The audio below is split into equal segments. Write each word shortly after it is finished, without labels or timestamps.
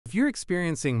If you're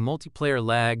experiencing multiplayer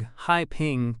lag, high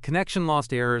ping, connection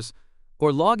lost errors,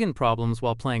 or login problems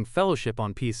while playing Fellowship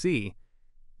on PC,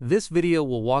 this video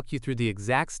will walk you through the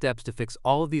exact steps to fix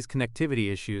all of these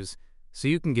connectivity issues so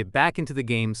you can get back into the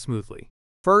game smoothly.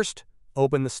 First,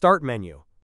 open the Start menu.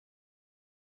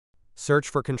 Search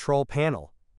for Control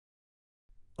Panel.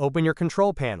 Open your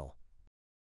Control Panel.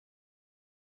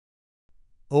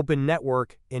 Open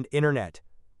Network and Internet.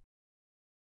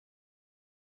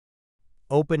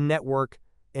 Open Network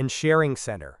and Sharing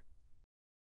Center.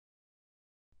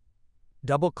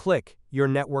 Double-click your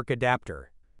network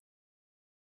adapter.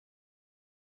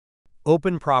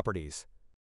 Open Properties.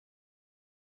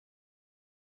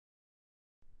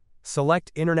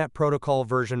 Select Internet Protocol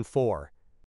version 4.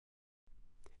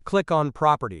 Click on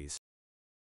Properties.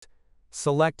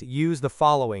 Select Use the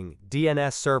following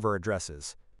DNS server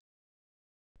addresses.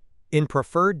 In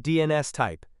preferred DNS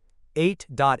type,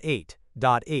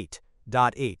 8.8.8.8.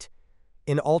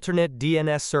 In alternate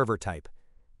DNS server type,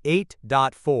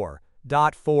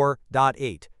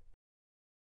 8.4.4.8.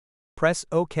 Press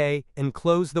OK and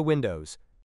close the windows.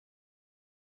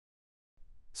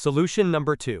 Solution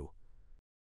number 2.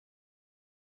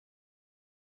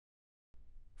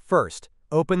 First,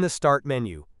 open the Start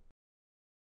menu.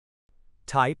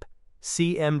 Type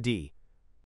CMD.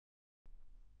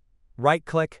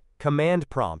 Right-click Command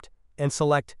Prompt and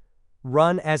select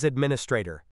Run as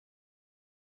Administrator.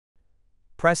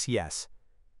 Press Yes.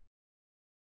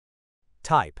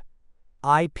 Type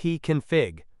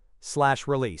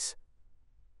ipconfig/release.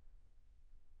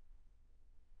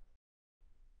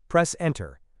 Press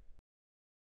Enter.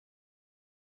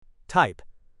 Type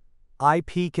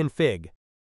ipconfig.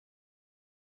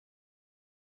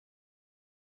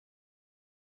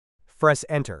 Press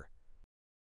Enter.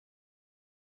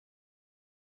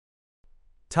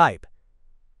 Type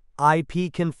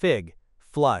ipconfig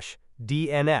flush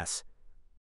DNS.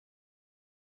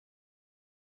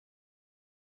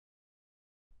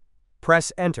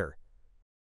 Press Enter.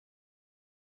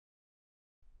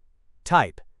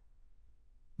 Type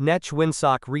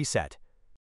netwinsock reset.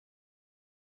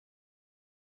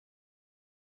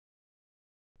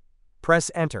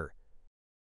 Press Enter.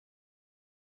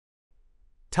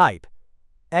 Type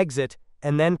exit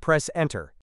and then press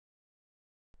Enter.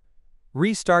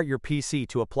 Restart your PC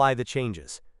to apply the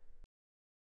changes.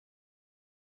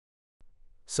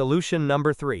 Solution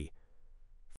number 3.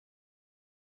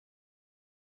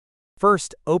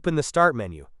 First, open the Start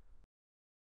menu.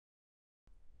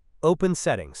 Open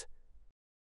Settings.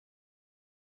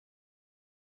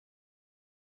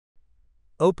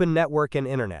 Open Network and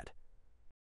Internet.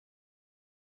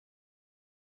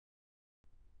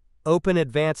 Open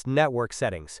Advanced Network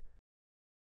Settings.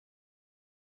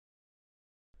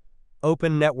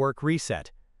 Open Network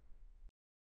Reset.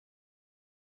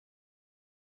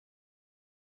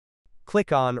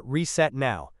 Click on Reset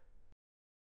Now.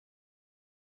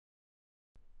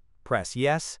 Press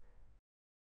Yes.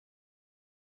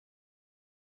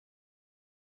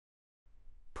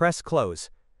 Press Close.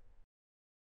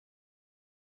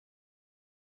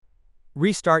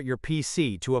 Restart your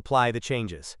PC to apply the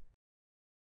changes.